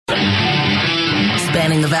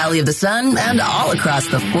spanning the Valley of the Sun and all across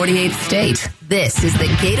the 48th state. This is the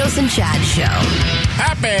Gatos and Chad Show.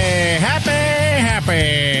 Happy.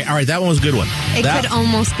 All right, that one was a good one. It could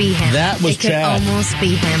almost be him. That was Chad. Could almost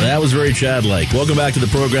be him. That was very Chad-like. Welcome back to the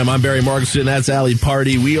program. I'm Barry Markinson. That's Allie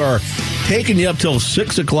Party. We are taking you up till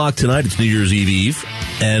 6 o'clock tonight. It's New Year's Eve.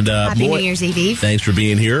 And Happy New Year's Eve. Thanks for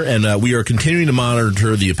being here. And we are continuing to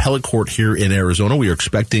monitor the appellate court here in Arizona. We are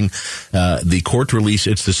expecting the court to release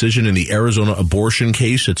its decision in the Arizona abortion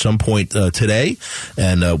case at some point today.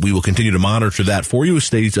 And we will continue to monitor that for you.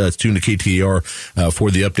 Stay tuned to KTAR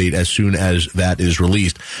for the update as soon as that is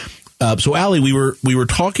released. So, Allie, we were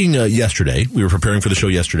talking yesterday. We were preparing for the show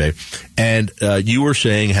yesterday, and you were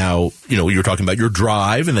saying how, you were talking about your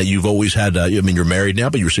drive and that you've always had, you're married now,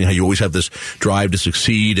 but you were saying how you always have this drive to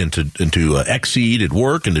succeed and to exceed at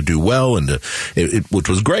work and to do well, and which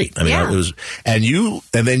was great. I mean, yeah. It was, and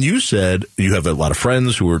then you said you have a lot of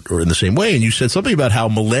friends who are in the same way, and you said something about how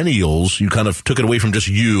millennials, you kind of took it away from just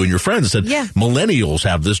you and your friends, and said millennials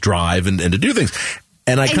have this drive and to do things.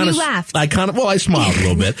 And I laughed. I smiled a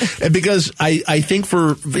little bit because I think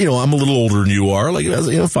I'm a little older than you are,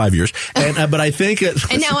 5 years. And, but I think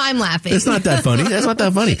and now I'm laughing. It's not that funny. That's not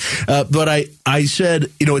that funny. But I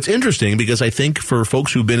said, it's interesting because I think for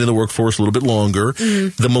folks who've been in the workforce a little bit longer,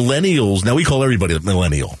 the millennials, now we call everybody a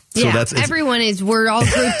millennial. So we're all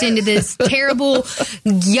grouped into this terrible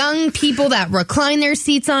young people that recline their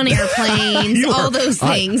seats on airplanes, all those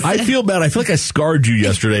things. I feel bad. I feel like I scarred you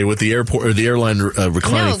yesterday with the airport or the airline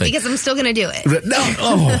reclining thing. No, because I'm still going to do it. No.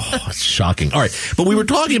 Oh, it's shocking. All right. But we were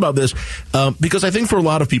talking about this because I think for a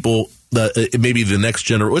lot of people, maybe the next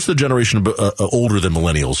generation. What's the generation older than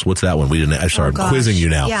millennials? What's that one? We didn't. I'm quizzing you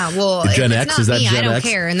now. Yeah, well, Gen X, is that Gen X? I don't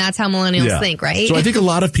care, and that's how millennials think, right? So I think a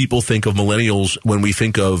lot of people think of millennials when we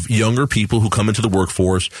think of younger people who come into the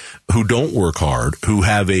workforce who don't work hard, who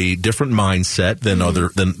have a different mindset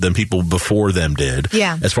than people before them did.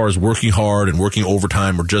 Yeah. As far as working hard and working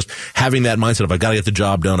overtime, or just having that mindset of I got to get the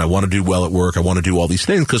job done. I want to do well at work. I want to do all these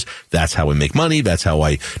things because that's how I make money. That's how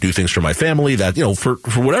I do things for my family. That for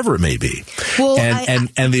whatever it may be. Well,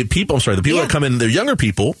 and the people that come in, they're younger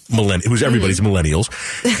people, who's everybody's millennials,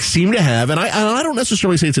 seem to have, and I don't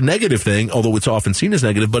necessarily say it's a negative thing, although it's often seen as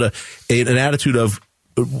negative, but an attitude of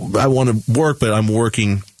I want to work, but I'm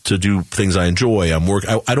working to do things I enjoy. I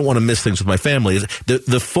don't want to miss things with my family.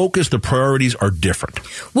 The focus, the priorities are different.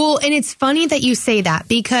 Well, and it's funny that you say that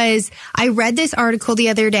because I read this article the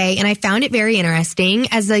other day and I found it very interesting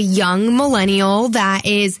as a young millennial that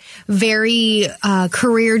is very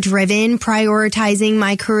career driven, prioritizing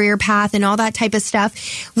my career path and all that type of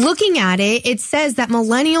stuff. Looking at it, it says that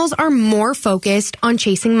millennials are more focused on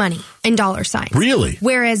chasing money and dollar signs. Really?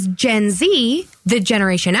 Whereas Gen Z, the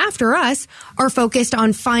generation after us, are focused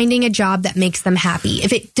on finding a job that makes them happy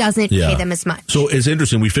if it doesn't pay them as much. So it's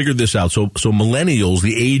interesting. We figured this out. So millennials,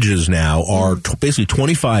 the ages now are basically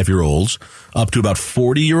 25-year-olds up to about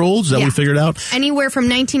 40-year-olds. That we figured out? Anywhere from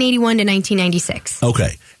 1981 to 1996.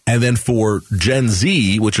 Okay. And then for Gen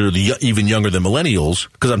Z, which are even younger than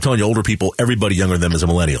millennials, because I'm telling you, older people, everybody younger than them is a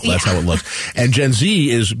millennial. That's how it looks. And Gen Z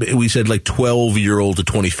is, we said, like 12-year-old to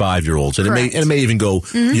 25-year-olds. And it may even go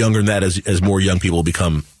younger than that as more young people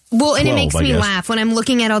become. Well, and it makes me laugh when I'm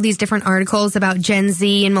looking at all these different articles about Gen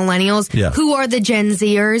Z and millennials. Yeah. Who are the Gen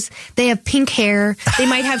Zers? They have pink hair. They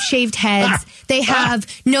might have shaved heads. They have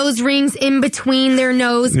nose rings in between their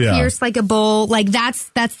nose, pierced like a bowl. Like that's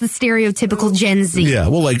the stereotypical Gen Z. Yeah.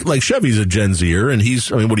 Well, like Chevy's a Gen Zer, and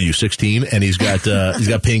what are you, 16? And he's got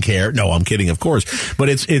pink hair. No, I'm kidding, of course. But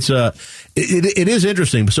it is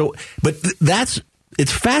interesting. So, but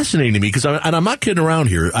it's fascinating to me because I'm not kidding around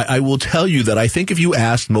here. I will tell you that I think if you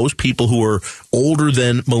asked most people who are older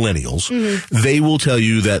than millennials, they will tell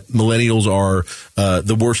you that millennials are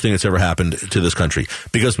the worst thing that's ever happened to this country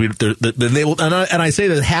because they will. And I say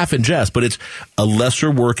that half in jest, but it's a lesser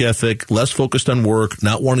work ethic, less focused on work,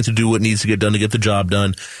 not wanting to do what needs to get done to get the job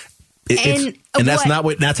done.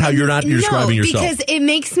 That's how you're describing yourself. Because it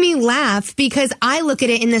makes me laugh because I look at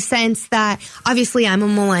it in the sense that obviously I'm a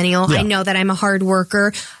millennial. Yeah. I know that I'm a hard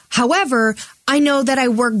worker. However, I know that I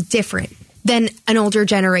work different than an older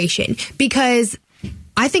generation because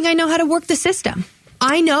I think I know how to work the system.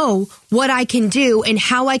 I know what I can do and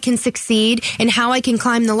how I can succeed and how I can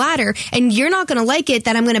climb the ladder. And you're not going to like it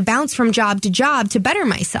that I'm going to bounce from job to better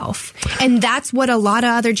myself. And that's what a lot of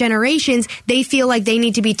other generations, they feel like they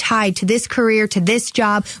need to be tied to this career, to this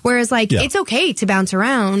job. Whereas it's okay to bounce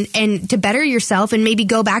around and to better yourself and maybe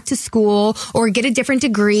go back to school or get a different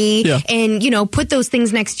degree and, put those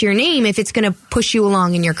things next to your name if it's going to push you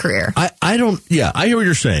along in your career. I hear what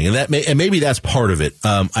you're saying. And maybe that's part of it.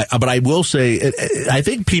 But I will say, I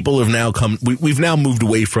think people have now we've now moved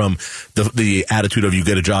away from the attitude of you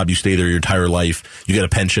get a job, you stay there your entire life, you get a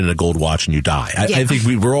pension and a gold watch and you die. I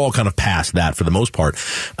think we're all kind of past that for the most part.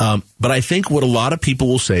 But I think what a lot of people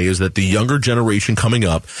will say is that the younger generation coming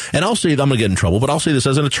up, and I'll say I'm going to get in trouble, but I'll say this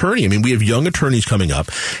as an attorney. I mean, we have young attorneys coming up,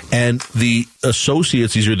 and the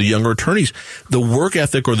associates, these are the younger attorneys, the work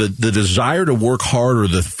ethic or the desire to work hard or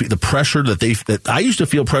the pressure that I used to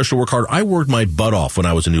feel pressure to work hard. I worked my butt off when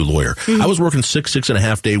I was a new lawyer. I was working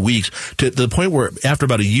 6.5 day weeks to the point where after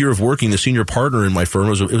about a year of working, the senior partner in my firm,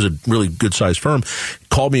 it was a really good sized firm,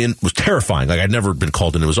 called me in, was terrifying. Like I'd never been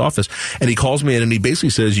called into his office, and he calls me in and he basically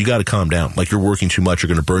says, you got to calm down. Like you're working too much. You're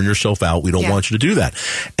going to burn yourself out. We don't want you to do that.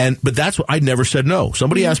 But that's what I never said no.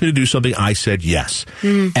 Somebody asked me to do something. I said yes.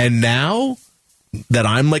 And now that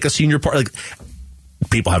I'm like a senior partner, like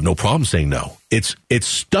people have no problem saying no. It's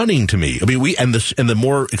stunning to me. I mean, the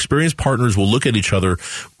more experienced partners will look at each other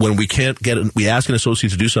when we ask an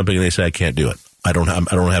associate to do something and they say, I can't do it. I don't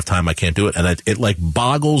have time. I can't do it. And it like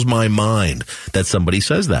boggles my mind that somebody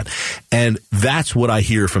says that. And that's what I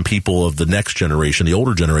hear from people of the next generation, the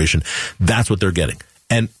older generation. That's what they're getting.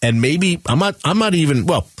 And maybe I'm not even,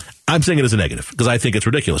 well, I'm saying it as a negative because I think it's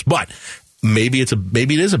ridiculous, but maybe it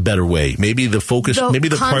is a better way. Maybe the focus, maybe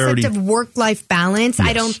the priority. The concept of work-life balance,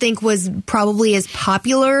 I don't think was probably as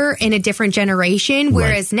popular in a different generation.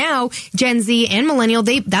 Whereas now, Gen Z and millennial,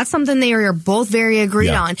 that's something they are both very agreed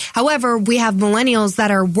on. However, we have millennials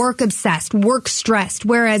that are work-obsessed, work-stressed,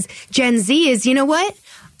 whereas Gen Z is, you know what?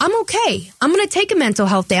 I'm okay. I'm going to take a mental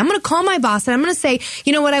health day. I'm going to call my boss and I'm going to say,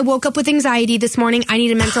 you know what? I woke up with anxiety this morning. I need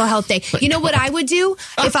a mental health day. You know what I would do?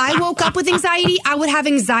 If I woke up with anxiety, I would have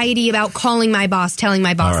anxiety about calling my boss, telling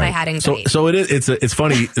my boss I had anxiety. So it's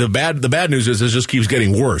funny. The bad news is it just keeps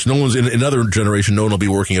getting worse. No one's in another generation. No one will be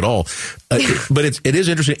working at all. But it is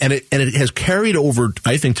interesting. And it has carried over,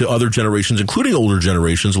 I think, to other generations, including older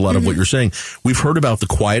generations. A lot of what you're saying. We've heard about the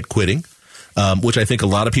quiet quitting. Which I think a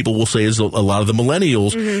lot of people will say is a lot of the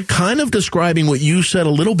millennials kind of describing what you said a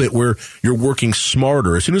little bit, where you're working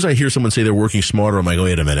smarter. As soon as I hear someone say they're working smarter, I'm like,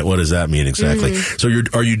 wait a minute, what does that mean exactly? So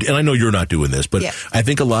and I know you're not doing this, but I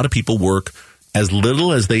think a lot of people work as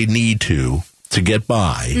little as they need to get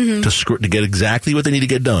by, to get exactly what they need to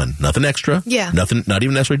get done. Nothing extra. Nothing, not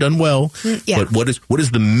even necessarily done well. But what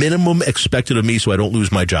is the minimum expected of me so I don't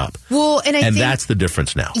lose my job? Well, and think that's the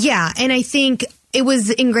difference now. Yeah, and I think it was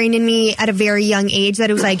ingrained in me at a very young age that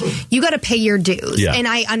it was like, you got to pay your dues. And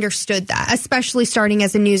I understood that, especially starting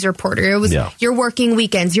as a news reporter. It was, you're working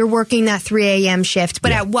weekends, you're working that 3 a.m. shift.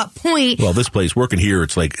 But at what point? Well, this place, working here,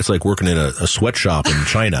 it's like working in a sweatshop in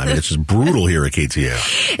China. I mean, it's just brutal here at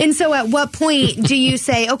KTO. And so at what point do you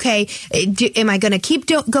say, okay, am I going to keep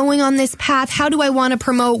going on this path? How do I want to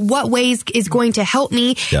promote? What ways is going to help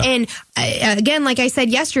me? And again, like I said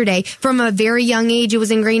yesterday, from a very young age, it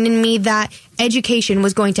was ingrained in me that education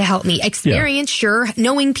was going to help me. Experience, sure.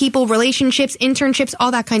 Knowing people, relationships, internships,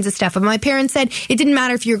 all that kinds of stuff. But my parents said it didn't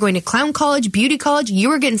matter if you were going to clown college, beauty college, you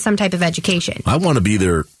were getting some type of education. I want to be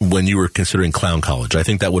there when you were considering clown college. I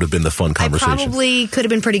think that would have been the fun conversation. I probably could have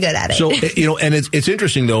been pretty good at it. So, and it's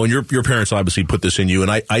interesting though, and your parents obviously put this in you,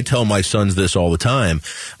 and I tell my sons this all the time,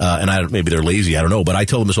 and maybe they're lazy, I don't know, but I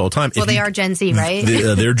tell them this all the time. Well, they are Gen Z, right?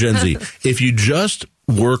 They're Gen Z. If you just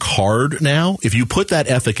work hard now, if you put that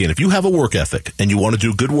ethic in, if you have a work ethic and you want to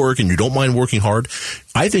do good work and you don't mind working hard,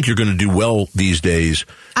 I think you're going to do well these days.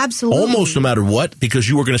 Absolutely. Almost no matter what, because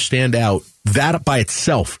you are going to stand out. That by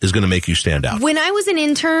itself is going to make you stand out. When I was an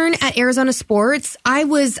intern at Arizona Sports, I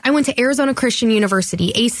went to Arizona Christian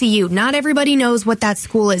University, ACU. Not everybody knows what that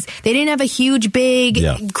school is. They didn't have a huge, big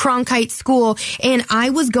Cronkite school, and I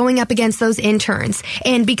was going up against those interns.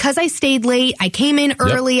 And because I stayed late, I came in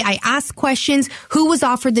early, I asked questions. Who was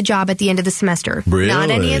offered the job at the end of the semester? Really? Not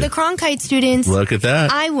any of the Cronkite students. Look at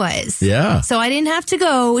that. I was. Yeah. So I didn't have to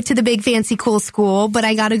go to the big, fancy, cool school, but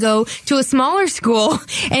I got to go to a smaller school,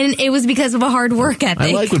 and it was because of a hard work ethic.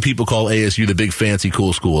 I like when people call ASU the big, fancy,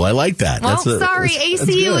 cool school. I like that. Well,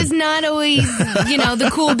 ACU is not always, the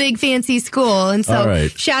cool, big, fancy school, and so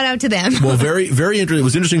shout out to them. Well, very, very interesting. It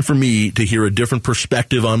was interesting for me to hear a different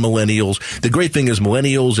perspective on millennials. The great thing is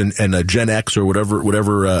millennials and Gen X or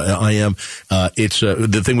whatever I am. It's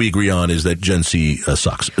the thing we agree on is that Gen Z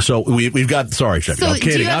sucks. So we've got. Sorry, Chuck. So I'm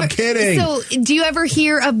kidding. So do you ever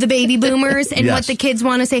hear of the baby boomers and what the kids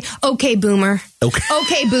want to say? Okay, boomer.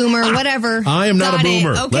 Okay, boomer. Whatever. I am not a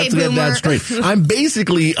boomer. Okay, Let's boomer. get that straight. I'm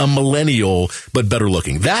basically a millennial, but better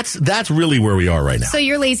looking. That's really where we are right now. So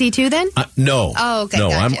you're lazy too, then? No. Oh, okay. No,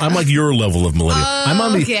 gotcha. I'm like your level of millennial. I'm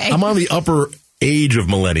on the upper age of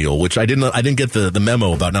millennial, which I didn't get the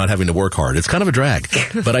memo about not having to work hard. It's kind of a drag,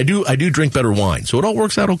 but I do drink better wine, so it all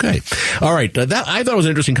works out okay. All right, that I thought it was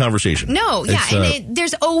an interesting conversation. No, yeah, and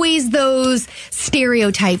there's always those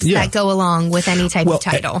stereotypes that go along with any type of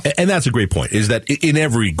title, and that's a great point. Is that in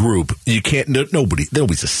every group you can't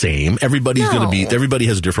nobody's the same. Everybody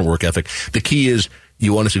has a different work ethic. The key is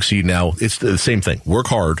you want to succeed now. It's the same thing. Work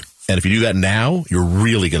hard. And if you do that now, you're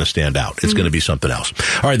really going to stand out. It's going to be something else.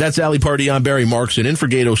 All right, that's Ali Party. I'm Barry Markson, in for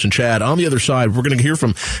Gatos and Chad. On the other side, we're going to hear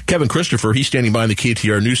from Kevin Christopher. He's standing by in the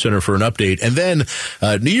KTR News Center for an update. And then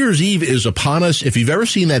New Year's Eve is upon us. If you've ever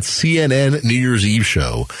seen that CNN New Year's Eve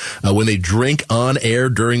show, when they drink on air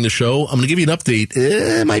during the show, I'm going to give you an update.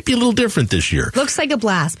 It might be a little different this year. Looks like a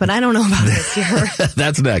blast, but I don't know about this year.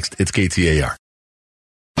 That's next. It's KTAR.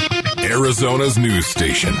 Arizona's news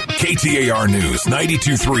station, KTAR News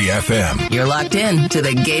 92.3 FM. You're locked in to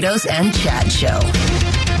the Gatos and Chad Show.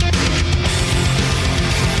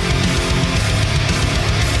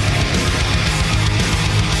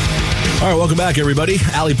 All right, welcome back, everybody.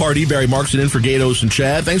 Ali Party, Barry Markson, in for Gatos and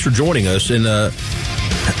Chad. Thanks for joining us. And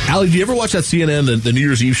Ali, do you ever watch that CNN, the New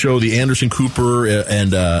Year's Eve show, the Anderson Cooper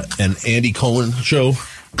and Andy Cohen show?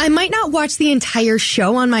 I might not watch the entire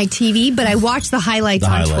show on my TV, but I watch the highlights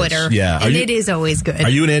on Twitter. Yeah. And it is always good. Are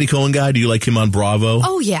you an Andy Cohen guy? Do you like him on Bravo?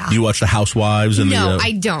 Oh, yeah. Do you watch the Housewives? And no,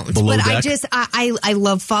 I don't. But Deck? I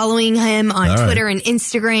love following him on Twitter and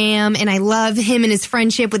Instagram, and I love him and his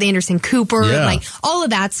friendship with Anderson Cooper. Yeah. Like, all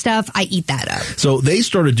of that stuff, I eat that up. So they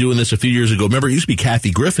started doing this a few years ago. Remember, it used to be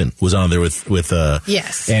Kathy Griffin was on there with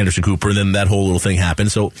yes. Anderson Cooper, and then that whole little thing happened.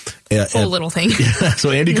 So little thing.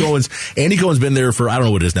 So Andy Cohen's been there for, I don't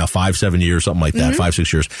know what it is now, 5-7 years, something like that,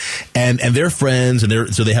 5-6 years. And they're friends,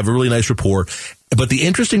 and so they have a really nice rapport. But the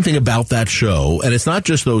interesting thing about that show, and it's not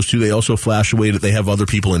just those two, they also flash away that they have other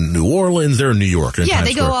people in New Orleans, they're in New York. Yeah,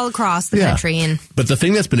 they go all across the country. But the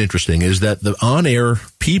thing that's been interesting is that the on-air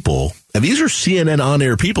people, and these are CNN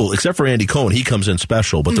on-air people, except for Andy Cohen, he comes in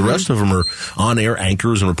special, but the rest of them are on-air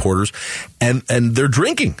anchors and reporters, and they're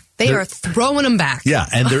drinking. They're throwing them back. Yeah,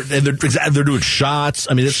 and they're doing shots.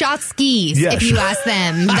 I mean, shot skis. Yeah, if you ask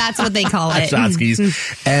them, that's what they call it. Shot skis.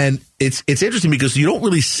 And it's interesting because you don't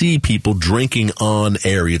really see people drinking on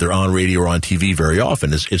air, either on radio or on TV, very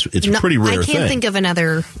often. It's a pretty rare thing. I can't think of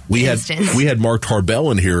another instance. We had Mark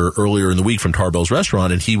Tarbell in here earlier in the week from Tarbell's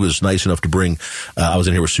Restaurant, and he was nice enough to bring. I was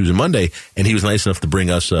in here with Susan Monday, and he was nice enough to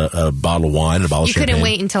bring us a bottle of wine and a bottle of champagne. You couldn't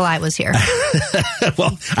wait until I was here.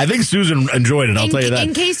 Well, I think Susan enjoyed it. I'll tell you that.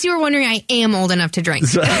 In case you were wondering, I am old enough to drink.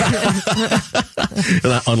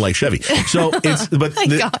 Unlike Chevy. So it's, but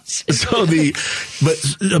gosh.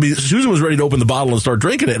 Susan was ready to open the bottle and start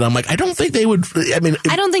drinking it, and I'm like, I don't think they would.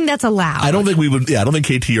 I don't think that's allowed. I don't think we would. Yeah, I don't think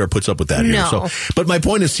KTR puts up with that here. No. So, but my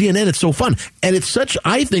point is, CNN, it's so fun, and it's such.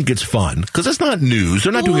 I think it's fun because it's not news.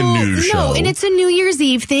 They're not doing a news show. No, and it's a New Year's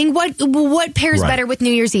Eve thing. What pairs better with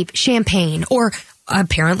New Year's Eve? Champagne, or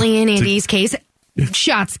apparently in Andy's case,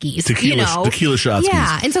 shot skis. Tequila shot skis.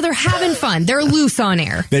 Yeah, and so they're having fun. They're loose on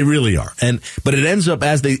air. They really are. But it ends up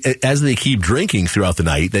as they keep drinking throughout the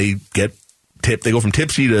night, they get tipped. They go from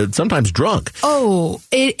tipsy to sometimes drunk. Oh,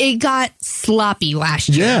 it got sloppy last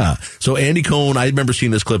year. Yeah. So Andy Cohen, I remember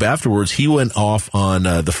seeing this clip afterwards. He went off on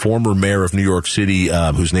the former mayor of New York City,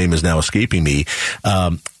 whose name is now escaping me.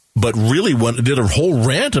 But really did a whole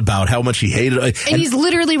rant about how much he hated it. And he's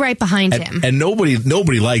literally right behind him. And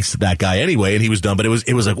nobody likes that guy anyway, and he was done. But it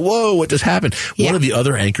was like, whoa, what just happened? Yeah. One of the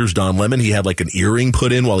other anchors, Don Lemon, he had like an earring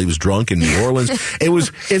put in while he was drunk in New Orleans.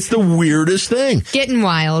 It's the weirdest thing. Getting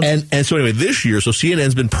wild. And so anyway, this year, so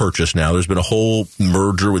CNN's been purchased now. There's been a whole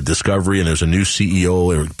merger with Discovery, and there's a new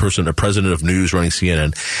CEO, a president of news running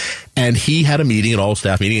CNN. And he had a meeting, an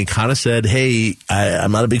all-staff meeting, and kind of said, hey,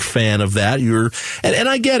 I'm not a big fan of that. And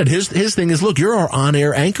I get it. His thing is, look, you're our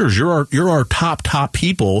on-air anchors. You're our top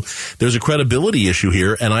people. There's a credibility issue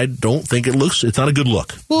here, and I don't think it's not a good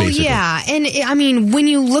look. Well, basically. Yeah. And I mean, when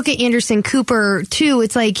you look at Anderson Cooper, too,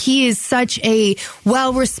 it's like he is such a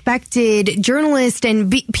well-respected journalist, and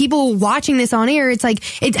people watching this on air, it's like,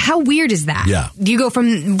 how weird is that? Yeah. You go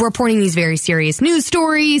from reporting these very serious news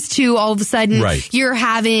stories to all of a sudden you're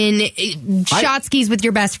having shot skis with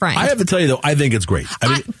your best friend. I have to tell you, though, I think it's great.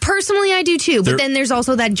 Personally, I do, too. But then there's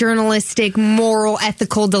also that journalistic, moral,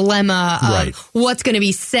 ethical dilemma of what's going to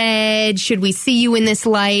be said, should we see you in this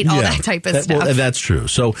light, all that type of stuff. Well, that's true.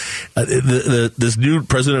 So this new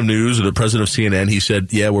president of news, or the president of CNN, he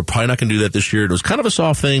said, yeah, we're probably not going to do that this year. It was kind of a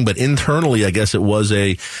soft thing, but internally, I guess it was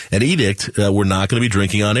an edict. We're not going to be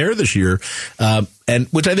drinking on air this year. and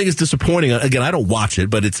which I think is disappointing. Again, I don't watch it,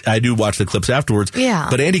 but I do watch the clips afterwards. Yeah.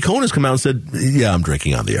 But Andy Cohen has come out and said, yeah, I'm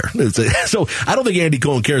drinking on the air. So I don't think Andy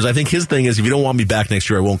Cohen cares. I think his thing is, if you don't want me back next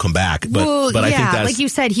year, I won't come back. But yeah, I think that's, like you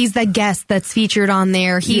said, he's the guest that's featured on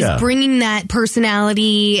there. He's bringing that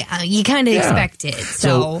personality. You kind of expect it.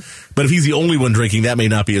 So. But if he's the only one drinking, that may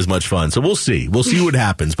not be as much fun. So we'll see. We'll see what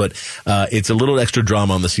happens. But it's a little extra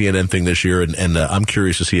drama on the CNN thing this year, and I'm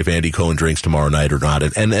curious to see if Andy Cohen drinks tomorrow night or not.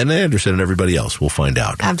 And Anderson and everybody else, we'll find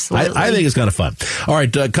out. Absolutely. I think it's kind of fun. All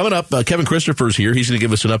right, coming up, Kevin Christopher's here. He's going to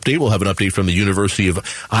give us an update. We'll have an update from the University of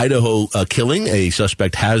Idaho killing. A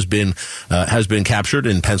suspect has been captured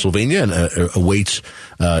in Pennsylvania and awaits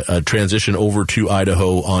a transition over to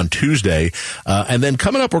Idaho on Tuesday. And then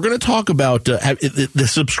coming up, we're going to talk about the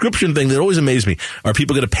subscription thing that always amazed me. Are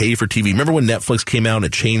people going to pay for TV? Remember when Netflix came out and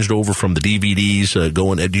it changed over from the DVDs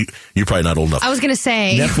you're probably not old enough. I was going to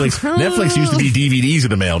say. Netflix used to be DVDs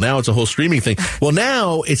in the mail. Now it's a whole streaming thing. Well,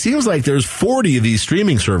 now it seems like there's 40 of these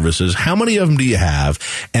streaming services. How many of them do you have?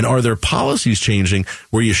 And are there policies changing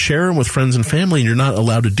where you share them with friends and family and you're not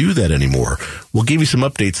allowed to do that anymore? We'll give you some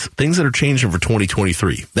updates, things that are changing for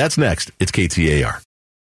 2023. That's next. It's KTAR.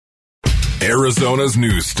 Arizona's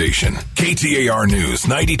news station, KTAR News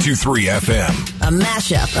 92.3 FM. A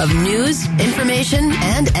mashup of news, information,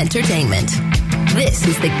 and entertainment. This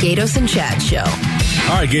is the Gatos and Chad Show.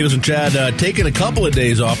 All right, Gatos and Chad taking a couple of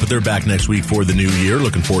days off, but they're back next week for the new year.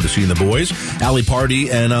 Looking forward to seeing the boys. Allie Party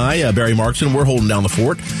and I, Barry Markson, we're holding down the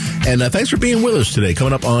fort. And thanks for being with us today,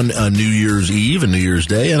 coming up on New Year's Eve and New Year's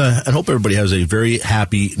Day. And I hope everybody has a very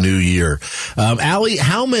happy new year. Allie,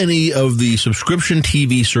 how many of the subscription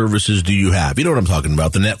TV services do you have? You know what I'm talking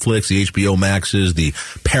about. The Netflix, the HBO Maxes, the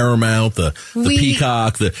Paramount, the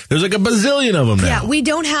Peacock. There's like a bazillion of them now. Yeah, we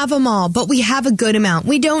don't have them all, but we have a good amount.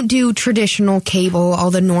 We don't do traditional cable, all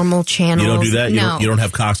the normal channels. You don't do that? No. You don't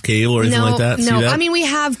have Cox Cable or anything like that? No, See that? I mean, we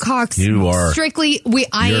have Cox. You are. Strictly,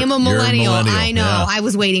 I am a millennial. I know. Yeah. I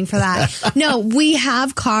was waiting for that. No, we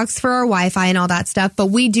have Cox for our Wi-Fi and all that stuff, but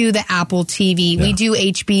we do the Apple TV. Yeah. We do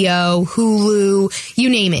HBO, Hulu, you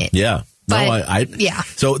name it. Yeah. But, yeah.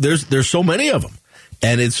 So there's so many of them.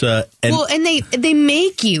 And it's and they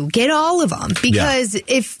make you get all of them because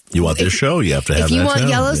if you want this show, you have to have. If you want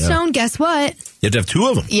Yellowstone, guess what? You have to have two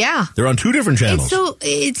of them. Yeah, they're on two different channels.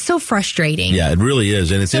 It's so frustrating. Yeah, it really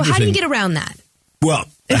is, and it's interesting. So how do you get around that? Well,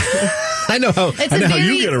 I know how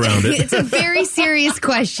you get around it. It's a very serious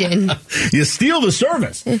question. You steal the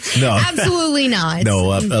service? No, absolutely not.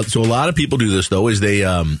 No. So a lot of people do this though. Is they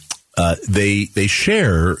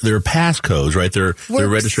share their passcodes, right? Their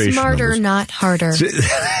registration smarter, numbers. Not harder.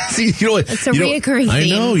 See, you know what? It's a reoccurring theme. I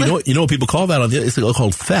know. You know what people call that? It's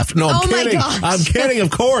called theft. No, I'm kidding. My gosh. I'm kidding.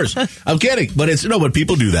 Of course, I'm kidding. But but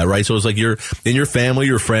people do that, right? So it's like you're in your family,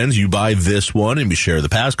 your friends. You buy this one, and we share the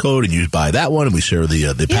passcode, and you buy that one, and we share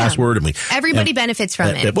the password, and everybody benefits from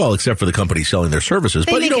it. Well, except for the company selling their services.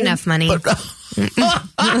 They make enough money.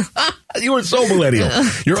 You are so millennial.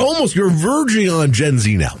 You're verging on Gen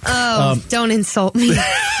Z now. Oh, don't insult me.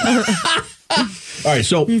 All right,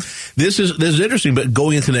 so this is interesting, but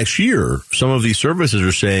going into next year, some of these services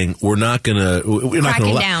are saying we're not going to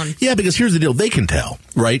cracking down. Yeah, because here's the deal: they can tell,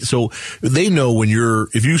 right? So they know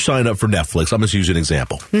if you sign up for Netflix. I'm going to use an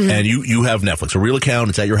example, and you have Netflix, a real account.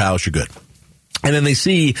 It's at your house. You're good. And then they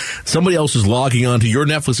see somebody else is logging onto your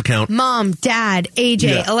Netflix account. Mom, Dad,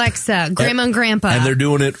 AJ, Alexa, Grandma and Grandpa. And they're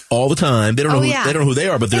doing it all the time. They don't know they don't know who they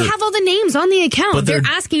are, but they have all the names on the account. But they're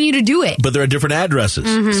asking you to do it. But they're at different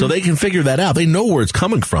addresses. So they can figure that out. They know where it's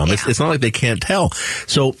coming from. Yeah. It's not like they can't tell.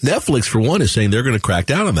 So Netflix, for one, is saying they're going to crack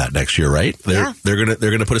down on that next year, right? They're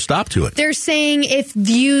going to put a stop to it. They're saying if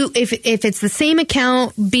it's the same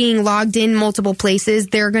account being logged in multiple places,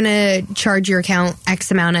 they're going to charge your account X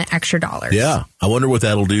amount of extra dollars. Yeah. I wonder what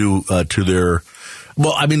that'll do to their.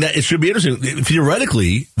 Well, I mean, it should be interesting.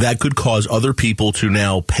 Theoretically, that could cause other people to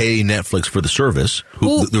now pay Netflix for the service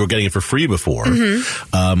who were getting it for free before,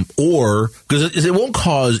 or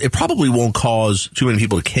because it probably won't cause too many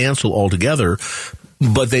people to cancel altogether.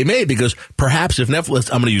 But they may, because perhaps if Netflix,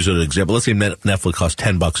 I'm going to use an example. Let's say Netflix costs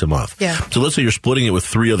 $10 a month. Yeah. So let's say you're splitting it with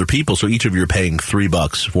 3 other people. So each of you are paying $3,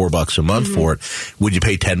 $4 a month for it. Would you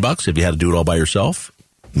pay $10 if you had to do it all by yourself?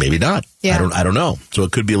 Maybe not. Yeah. I don't know. So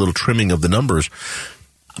it could be a little trimming of the numbers.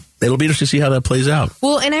 it'll be interesting to see how that plays out.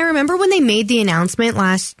 Well, and I remember when they made the announcement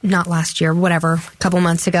not last year, whatever, a couple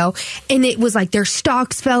months ago, and it was like their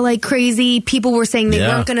stocks fell like crazy. People were saying they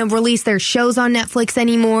weren't going to release their shows on Netflix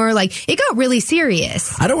anymore. Like, it got really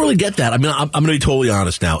serious. I don't really get that. I mean, I'm going to be totally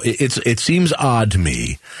honest now. It seems odd to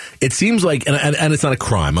me. It seems like, and it's not a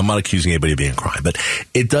crime. I'm not accusing anybody of being a crime, but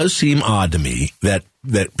it does seem odd to me that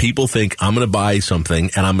people think I'm going to buy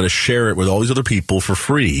something and I'm going to share it with all these other people for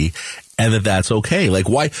free, and that's okay. Like,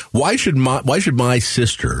 why should my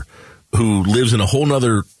sister, who lives in a whole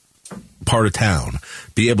nother part of town,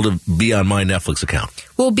 be able to be on my Netflix account?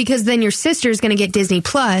 Well, because then your sister's going to get Disney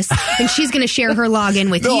Plus, and she's going to share her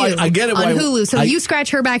login with you I get it, on Hulu. So you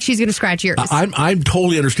scratch her back, she's going to scratch yours. I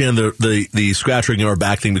totally understand the scratching our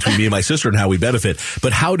back thing between me and my sister and how we benefit.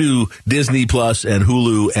 But how do Disney Plus and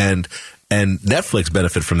Hulu and Netflix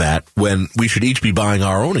benefit from that when we should each be buying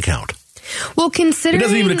our own account? Well, considering it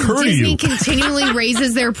doesn't even occur Disney to you. continually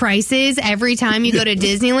raises their prices every time you go to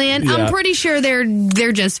Disneyland, I'm pretty sure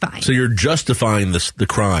they're just fine. So you're justifying the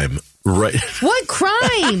crime, right? What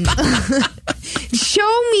crime?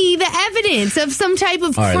 Show me the evidence of some type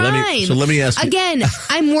of crime. Let me ask you. Again,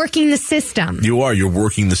 I'm working the system. You're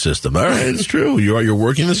working the system. All right, it's true. You're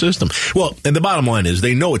working the system. Well, and the bottom line is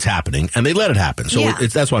they know it's happening and they let it happen. So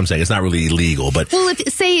that's what I'm saying. It's not really illegal, but. Well,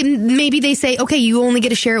 maybe they say, okay, you only get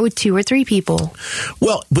to share it with 2 or 3 people.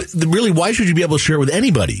 Well, but really, why should you be able to share it with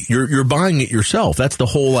anybody? You're buying it yourself. That's the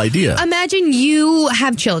whole idea. Imagine you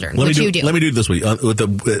have children, which you do. Let me do it this way.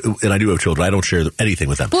 And I do have children. I don't share anything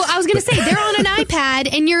with them. Well, I was going to say, they're on an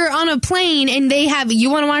iPad and you're on a plane and you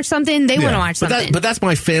want to watch something, they want to watch something. But that's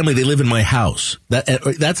my family. They live in my house.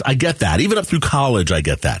 I get that. Even up through college, I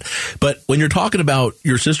get that. But when you're talking about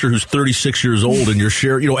your sister who's 36 years old and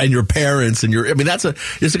and your parents and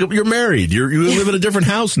you're married. You live in a different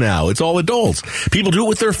house now. It's all adults. People do it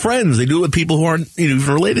with their friends. They do it with people who aren't even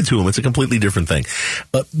related to them. It's a completely different thing.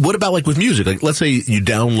 But what about like with music? Like, let's say you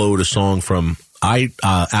download a song from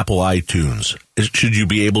Apple iTunes. Should you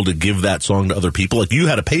be able to give that song to other people? Like, you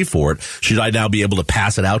had to pay for it. Should I now be able to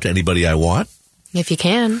pass it out to anybody I want? If you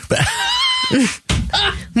can.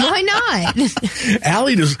 Why not?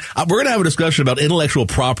 Allie, we're going to have a discussion about intellectual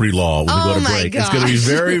property law when we go to break. Gosh. It's going to be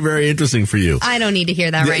very, very interesting for you. I don't need to hear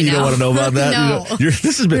that right now. You don't want to know about that? No.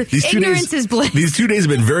 This has been Ignorance is bliss. These 2 days have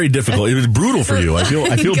been very difficult. It was brutal for you. I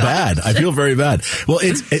feel bad. I feel very bad. Well,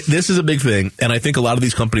 this is a big thing, and I think a lot of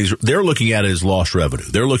these companies, they're looking at it as lost revenue.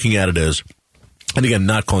 They're looking at it as, and again,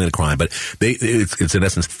 not calling it a crime, but it's in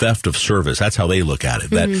essence theft of service. That's how they look at it.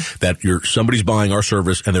 That somebody's buying our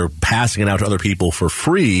service and they're passing it out to other people for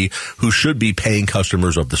free who should be paying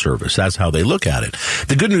customers of the service. That's how they look at it.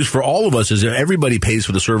 The good news for all of us is that everybody pays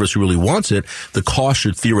for the service who really wants it. The cost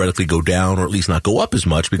should theoretically go down, or at least not go up as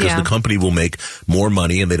much, because the company will make more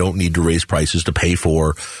money and they don't need to raise prices to pay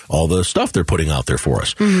for all the stuff they're putting out there for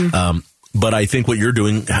us. But I think what you're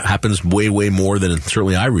doing happens way, way more than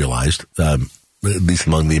certainly I realized. At least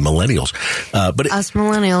among the millennials, Us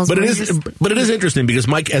millennials. But it is interesting because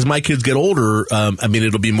as my kids get older,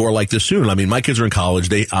 it'll be more like this soon. I mean, my kids are in college.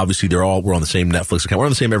 We're on the same Netflix account. We're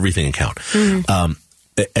on the same everything account.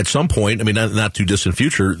 At some point, not too distant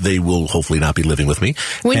future, they will hopefully not be living with me.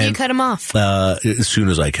 When do you cut them off? As soon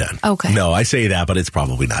as I can. Okay. No, I say that, but it's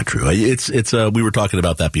probably not true. We were talking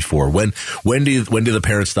about that before. When do the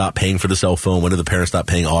parents stop paying for the cell phone? When do the parents stop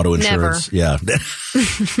paying auto insurance? Never. Yeah.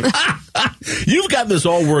 You've got this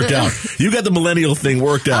all worked out. You got the millennial thing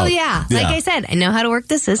worked out. Oh yeah. Like I said, I know how to work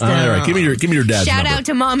the system. All right, give me your dad's Shout number. out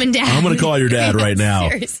to mom and dad. I'm going to call your dad right now.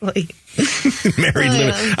 Seriously. Married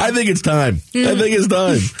living. I think it's time.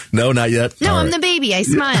 No, not yet. No, I'm the baby. I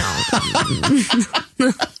smile.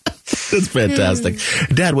 That's fantastic.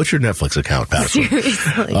 Dad, what's your Netflix account password?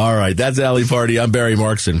 Seriously. All right. That's Allie Party. I'm Barry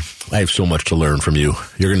Markson. I have so much to learn from you.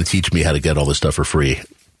 You're going to teach me how to get all this stuff for free.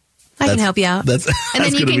 I can help you out. And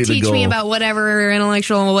then you can teach me about whatever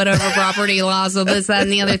property laws of this, that,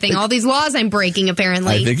 and the other thing. All these laws I'm breaking,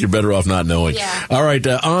 apparently. I think you're better off not knowing. Yeah. All right.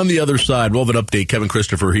 On the other side, we'll have an update. Kevin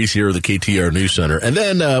Christopher, he's here at the KTAR News Center. And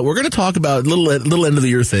then we're going to talk about a little end of the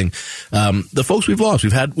year thing. The folks we've lost.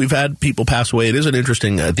 We've had people pass away. It is an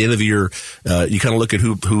interesting, at the end of the year, you kind of look at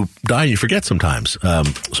who died and you forget sometimes.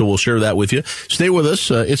 So we'll share that with you. Stay with us.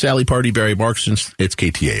 It's Allie Party, Barry Markson. It's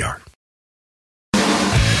KTAR.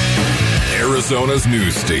 Arizona's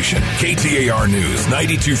news station, KTAR News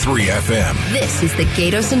 92.3 FM. This is the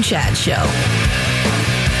Gatos and Chad Show.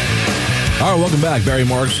 All right, welcome back. Barry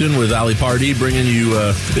Markson with Allie Party bringing you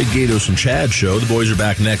the Big Gatos and Chad Show. The boys are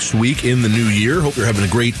back next week in the new year. Hope you're having a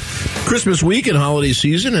great Christmas week and holiday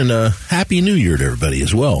season, and Happy New Year to everybody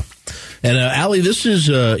as well. And Allie, this is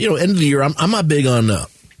end of the year. I'm not big on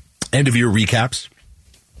end of year recaps.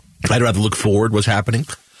 I'd rather look forward what's happening.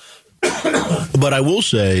 But I will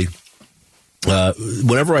say,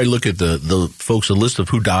 whenever I look at the folks, a list of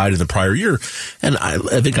who died in the prior year, and I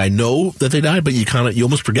think I know that they died, but you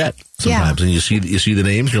almost forget sometimes, and you see the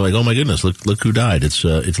names, and you're like, oh my goodness, look who died. It's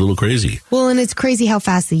a little crazy. Well, and it's crazy how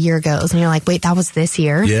fast the year goes, and you're like, wait, that was this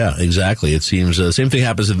year. Yeah, exactly. It seems same thing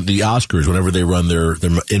happens in the Oscars whenever they run their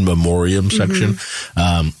in memoriam section.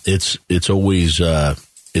 It's always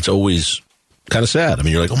kind of sad. I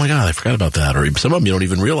mean, you're like, oh my God, I forgot about that, or some of them you don't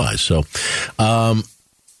even realize. So.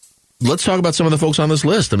 Let's talk about some of the folks on this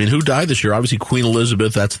list. I mean, who died this year? Obviously, Queen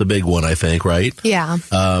Elizabeth, that's the big one, I think, right? Yeah.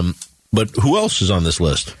 But who else is on this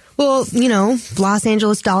list? Well, Los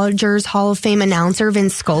Angeles Dodgers Hall of Fame announcer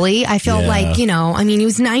Vince Scully. I feel like, he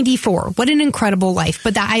was 94. What an incredible life.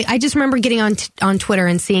 But I just remember getting on Twitter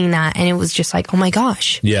and seeing that, and it was just like, oh my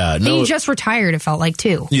gosh. Yeah. No, he just retired, it felt like,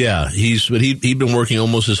 too. Yeah. He'd been working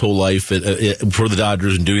almost his whole life for the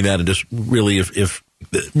Dodgers and doing that, and just really, if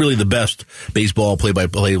really the best baseball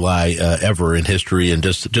play-by-play ever in history, and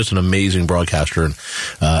just an amazing broadcaster,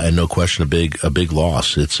 and no question a big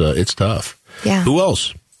loss. It's tough. Yeah. Who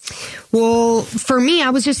else? Well, for me, I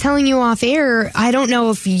was just telling you off air, I don't know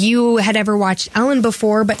if you had ever watched Ellen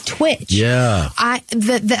before, but Twitch. Yeah.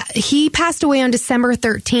 He passed away on December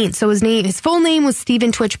 13th. So his full name was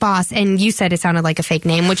Stephen Twitch Boss, and you said it sounded like a fake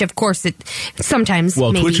name, which of course it sometimes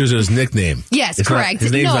Well, maybe. Twitch is his nickname. Yes, correct.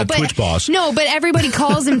 His name's not Twitch Boss. No, but everybody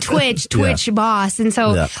calls him Twitch Boss. And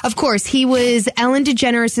so, of course, he was Ellen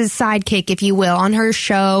DeGeneres' sidekick, if you will, on her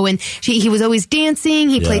show. And he was always dancing.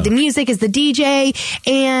 He played the music as the DJ,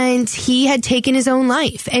 and he had taken his own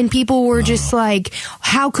life, and people were just like,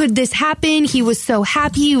 how could this happen? He was so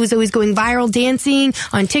happy. He was always going viral dancing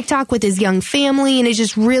on TikTok with his young family, and it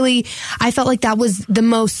just really, I felt like that was the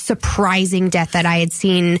most surprising death that I had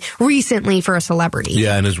seen recently for a celebrity.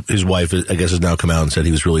 Yeah, and his wife, I guess, has now come out and said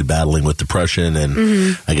he was really battling with depression,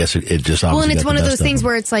 and I guess it just obviously well, and it's one of those things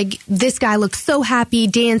where it's like, this guy looks so happy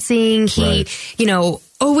dancing. He,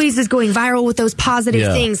 always is going viral with those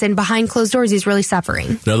positive things, and behind closed doors, he's really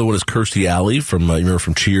suffering. Another one is Kirstie Alley from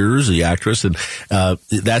Cheers, the actress, and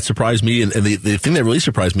that surprised me. And the thing that really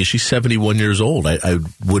surprised me, she's 71 years old. I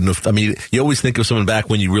wouldn't have. I mean, you always think of someone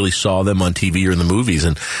back when you really saw them on TV or in the movies,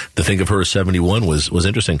 and to think of her as 71 was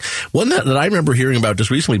interesting. One that I remember hearing about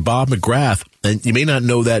just recently, Bob McGrath, and you may not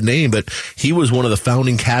know that name, but he was one of the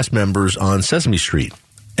founding cast members on Sesame Street.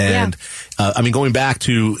 And, going back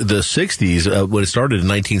to the 60s, when it started in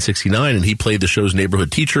 1969, and he played the show's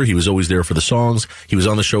neighborhood teacher. He was always there for the songs. He was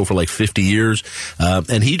on the show for like 50 years.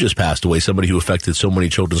 And he just passed away, somebody who affected so many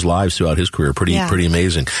children's lives throughout his career. Pretty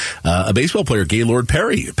amazing. A baseball player, Gaylord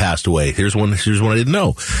Perry, passed away. Here's one I didn't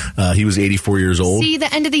know. He was 84 years old. See,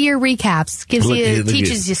 the end of the year recaps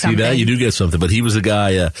teaches you something. See that? You do get something. But he was a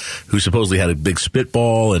guy who supposedly had a big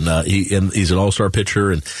spitball, and he's an all-star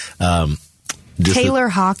pitcher, and Taylor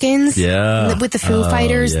Hawkins, with the Foo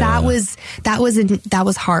Fighters, that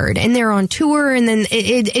was hard, and they're on tour, and then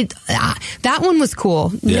that one was cool.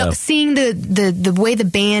 Seeing the way the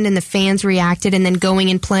band and the fans reacted, and then going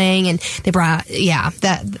and playing, and they brought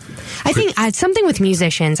that. I think something with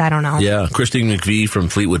musicians. I don't know. Yeah, Christine McVie from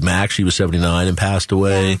Fleetwood Mac, she was 79 and passed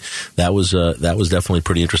away. That was definitely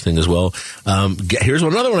pretty interesting as well. Here's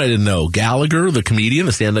another one I didn't know: Gallagher, the comedian,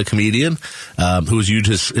 the stand-up comedian, who was used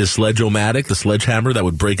his sledge-o-matic, the sledgehammer that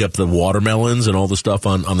would break up the watermelons and all the stuff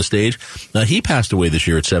on the stage. He passed away this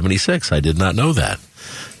year at 76. I did not know that.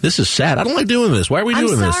 This is sad. I don't like doing this. Why are we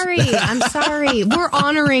doing this? I'm sorry. We're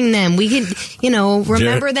honoring them. We can,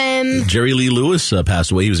 remember them. Jerry Lee Lewis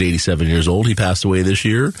passed away. He was 87 years old. He passed away this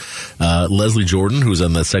year. Leslie Jordan, who was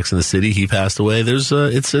on the Sex and the City, he passed away. There's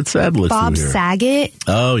it's sad to look Bob through here. Saget.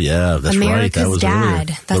 Oh yeah, that's America's right. That was dad.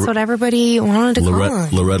 earlier. That's what everybody wanted to call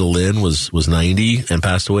him. Loretta Lynn was 90 and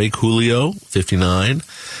passed away. Coolio, 59.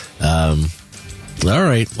 All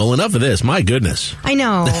right. Well, enough of this. My goodness. I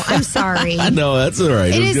know. I'm sorry. I know. That's all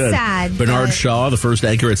right. It is good. sad. Bernard Shaw, the first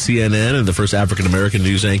anchor at CNN and the first African-American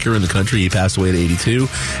news anchor in the country. He passed away at 82.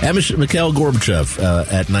 And Mikhail Gorbachev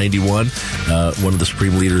at 91, one of the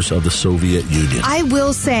supreme leaders of the Soviet Union. I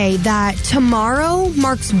will say that tomorrow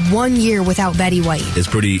marks 1 year without Betty White. It's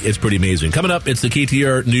pretty amazing. Coming up, it's the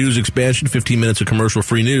KTR News Expansion, 15 minutes of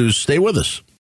commercial-free news. Stay with us.